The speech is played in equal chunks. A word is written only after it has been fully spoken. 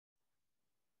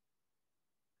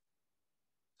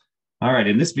All right,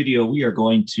 in this video, we are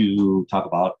going to talk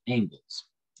about angles.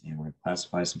 And we're going to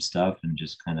classify some stuff and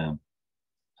just kind of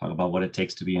talk about what it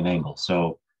takes to be an angle.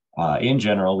 So in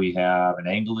general, we have an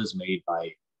angle is made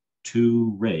by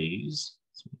two rays,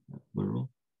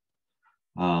 plural,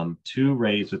 two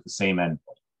rays with the same endpoint.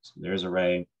 So there's a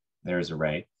ray, there's a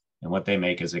ray, and what they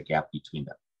make is a gap between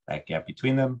them. That gap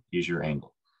between them is your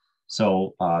angle.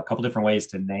 So a couple different ways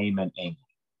to name an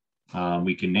angle.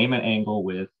 We can name an angle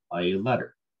with a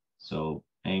letter. So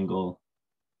angle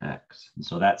X. And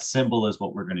so that symbol is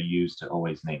what we're going to use to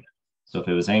always name it. So if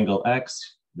it was angle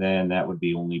X, then that would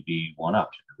only be one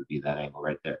option. It would be that angle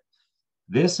right there.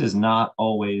 This is not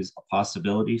always a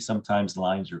possibility. Sometimes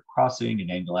lines are crossing and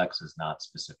angle X is not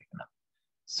specific enough.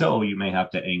 So you may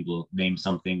have to name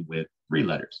something with three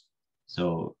letters.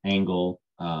 So angle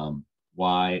YXZ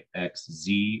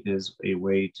is a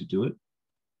way to do it.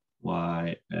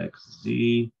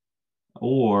 YXZ,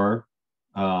 or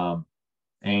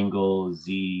angle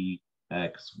ZXY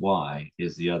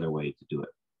is the other way to do it.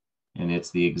 And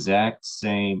it's the exact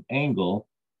same angle,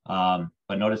 but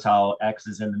notice how X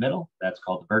is in the middle. That's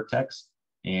called the vertex.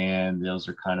 And those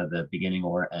are kind of the beginning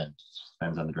or end.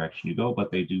 Depends on the direction you go,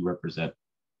 but they do represent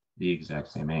the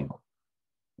exact same angle.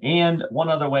 And one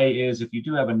other way is if you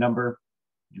do have a number,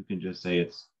 you can just say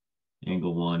it's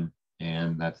angle 1,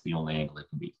 and that's the only angle it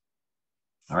can be.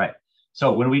 All right,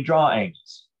 so when we draw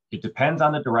angles, it depends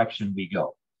on the direction we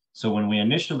go. So when we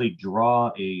initially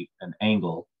draw an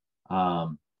angle,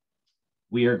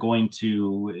 we are going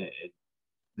to,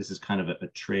 this is kind of a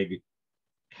trig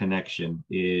connection,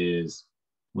 is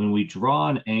when we draw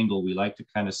an angle, we like to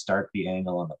kind of start the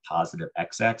angle on the positive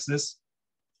x-axis,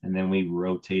 and then we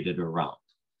rotate it around.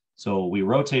 So we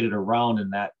rotate it around in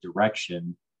that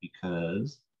direction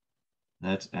because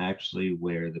that's actually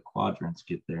where the quadrants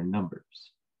get their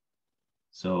numbers.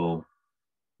 So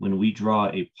when we draw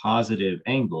a positive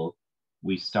angle,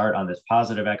 we start on this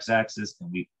positive x-axis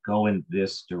and we go in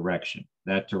this direction.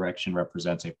 That direction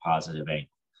represents a positive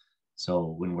angle.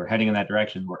 So when we're heading in that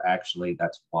direction,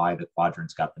 that's why the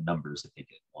quadrants got the numbers that they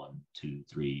did, 1, 2,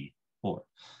 3, 4.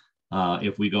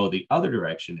 If we go the other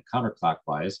direction,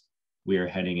 counterclockwise, we are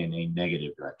heading in a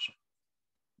negative direction.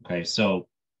 Okay, so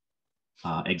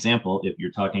example, if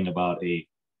you're talking about a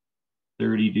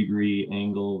 30-degree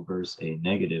angle versus a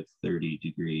negative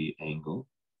 30-degree angle,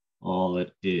 all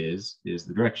it is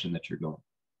the direction that you're going.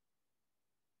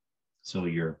 So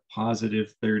your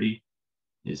positive 30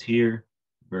 is here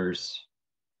versus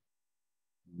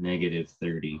negative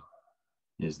 30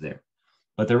 is there.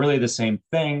 But they're really the same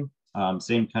thing,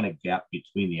 same kind of gap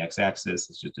between the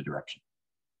x-axis. It's just a direction,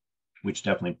 which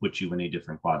definitely puts you in a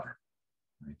different quadrant,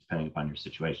 right, depending upon your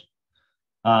situation.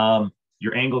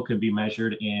 Your angle can be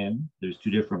measured in, there's two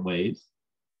different ways,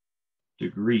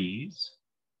 degrees,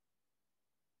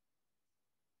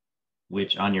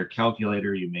 which on your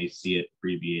calculator, you may see it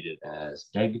abbreviated as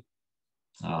deg,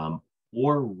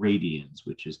 or radians,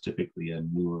 which is typically a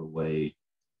newer way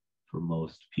for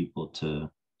most people to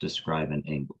describe an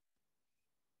angle.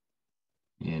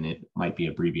 And it might be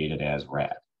abbreviated as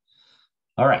rad.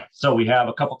 All right, so we have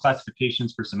a couple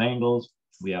classifications for some angles.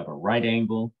 We have a right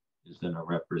angle is going to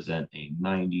represent a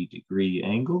 90-degree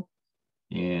angle.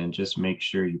 And just make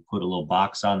sure you put a little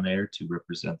box on there to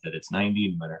represent that it's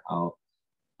 90, no matter how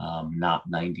not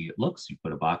 90 it looks. You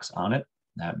put a box on it.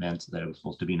 That meant that it was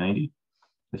supposed to be 90.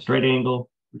 The straight angle,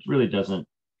 which really doesn't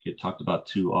get talked about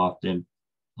too often,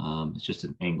 it's just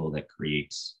an angle that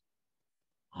creates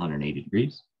 180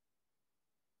 degrees.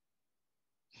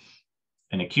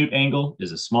 An acute angle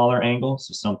is a smaller angle,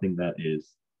 so something that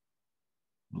is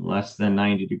less than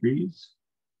 90 degrees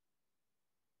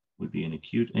would be an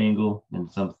acute angle,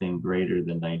 and something greater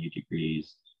than 90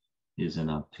 degrees is an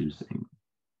obtuse angle.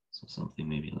 So something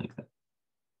maybe like that.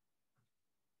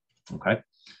 Okay,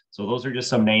 so those are just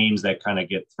some names that kind of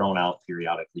get thrown out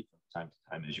periodically from time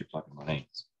to time as you're talking about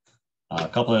angles. A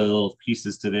couple of little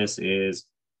pieces to this is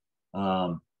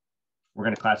we're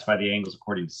going to classify the angles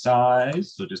according to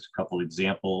size. So just a couple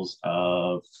examples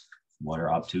of what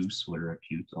are obtuse, what are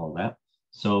acute, all that.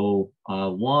 So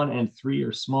 1 and 3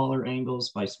 are smaller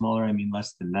angles. By smaller, I mean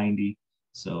less than 90.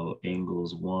 So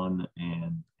angles 1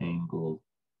 and angle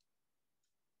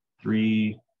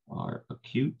 3 are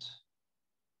acute.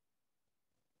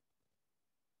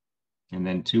 And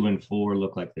then 2 and 4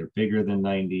 look like they're bigger than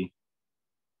 90.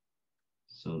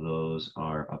 So those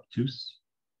are obtuse.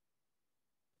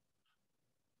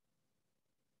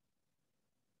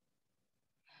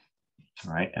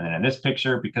 All right, and then in this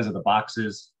picture, because of the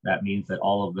boxes, that means that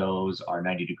all of those are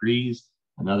 90 degrees.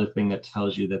 Another thing that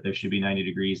tells you that there should be 90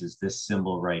 degrees is this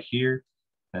symbol right here.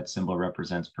 That symbol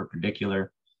represents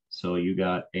perpendicular. So you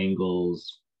got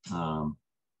angles 5,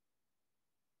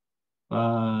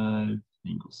 angle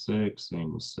 6,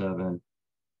 angle 7,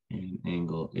 and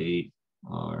angle 8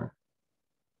 are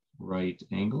right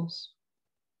angles.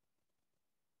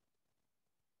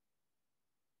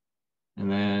 And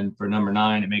then for number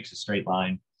 9, it makes a straight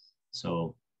line.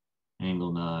 So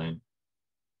angle 9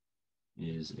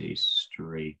 is a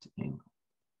straight angle.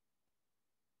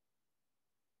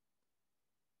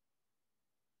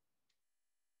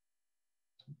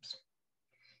 Oops.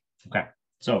 Okay,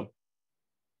 so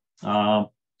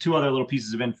two other little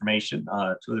pieces of information,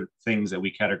 two other things that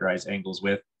we categorize angles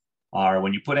with are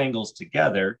when you put angles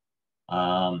together,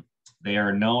 they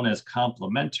are known as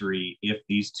complementary if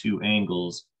these two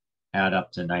angles add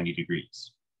up to 90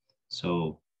 degrees.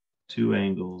 So two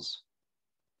angles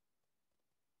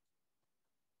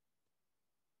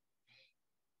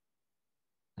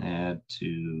add to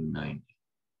 90.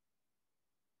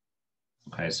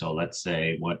 Okay, so let's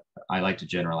say what I like to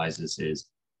generalize this is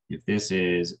if this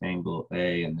is angle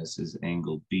A and this is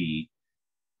angle B,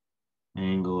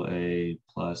 angle A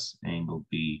plus angle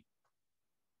B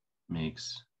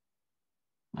makes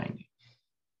 90.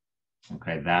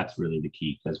 Okay, that's really the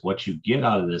key because what you get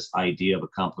out of this idea of a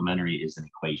complementary is an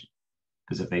equation.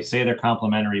 Because if they say they're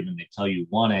complementary when they tell you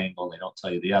one angle, they don't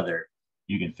tell you the other,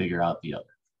 you can figure out the other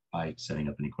by setting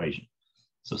up an equation.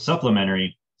 So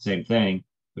supplementary, same thing,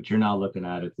 but you're now looking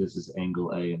at if this is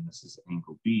angle A and this is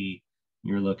angle B,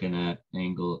 you're looking at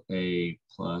angle A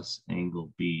plus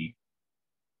angle B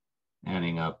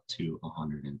adding up to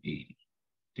 180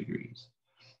 degrees.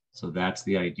 So that's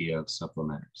the idea of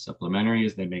supplementary. Supplementary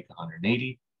is they make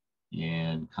 180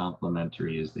 and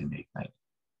complementary is they make 90.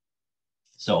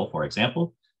 So for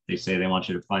example, they say they want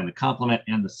you to find the complement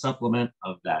and the supplement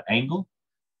of that angle.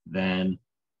 Then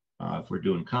if we're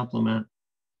doing complement,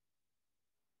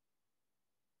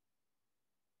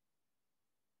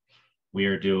 we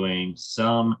are doing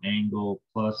sum angle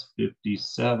plus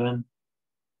 57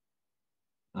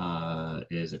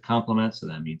 is a complement. So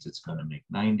that means it's going to make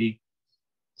 90.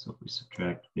 So if we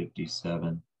subtract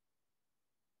 57,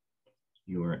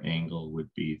 your angle would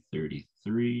be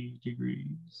 33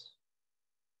 degrees.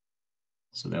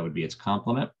 So that would be its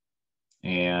complement.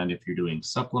 And if you're doing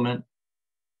supplement,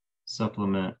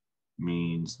 supplement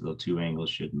means the two angles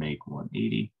should make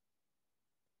 180.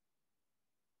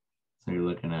 So you're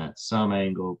looking at sum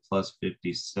angle plus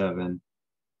 57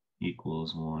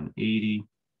 equals 180.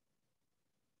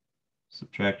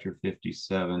 Subtract your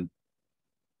 57,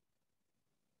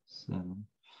 7,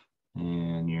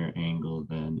 and your angle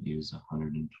then is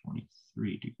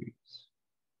 123 degrees.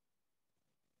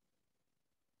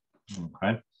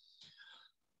 Okay.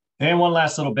 And one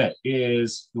last little bit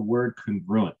is the word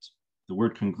congruent. The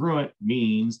word congruent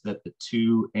means that the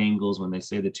two angles, when they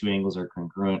say the two angles are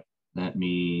congruent, that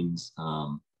means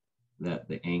that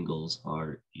the angles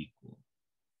are equal.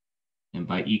 And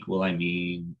by equal, I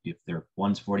mean if they're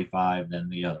one's 45, then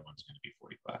the other one's going to be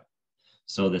 45.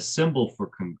 So the symbol for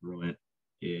congruent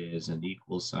is an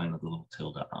equal sign with a little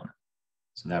tilde on it.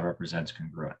 So that represents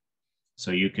congruent.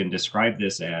 So you can describe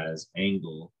this as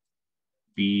angle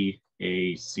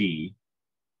BAC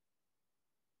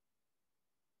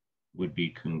would be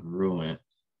congruent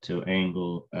to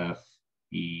angle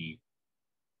FED,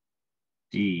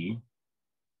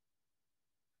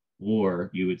 or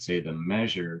you would say the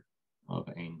measure of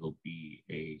angle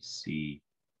BAC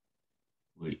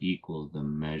would equal the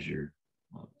measure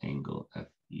of angle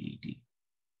FED.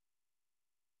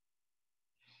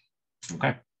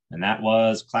 Okay, and that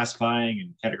was classifying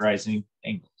and categorizing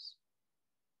angles.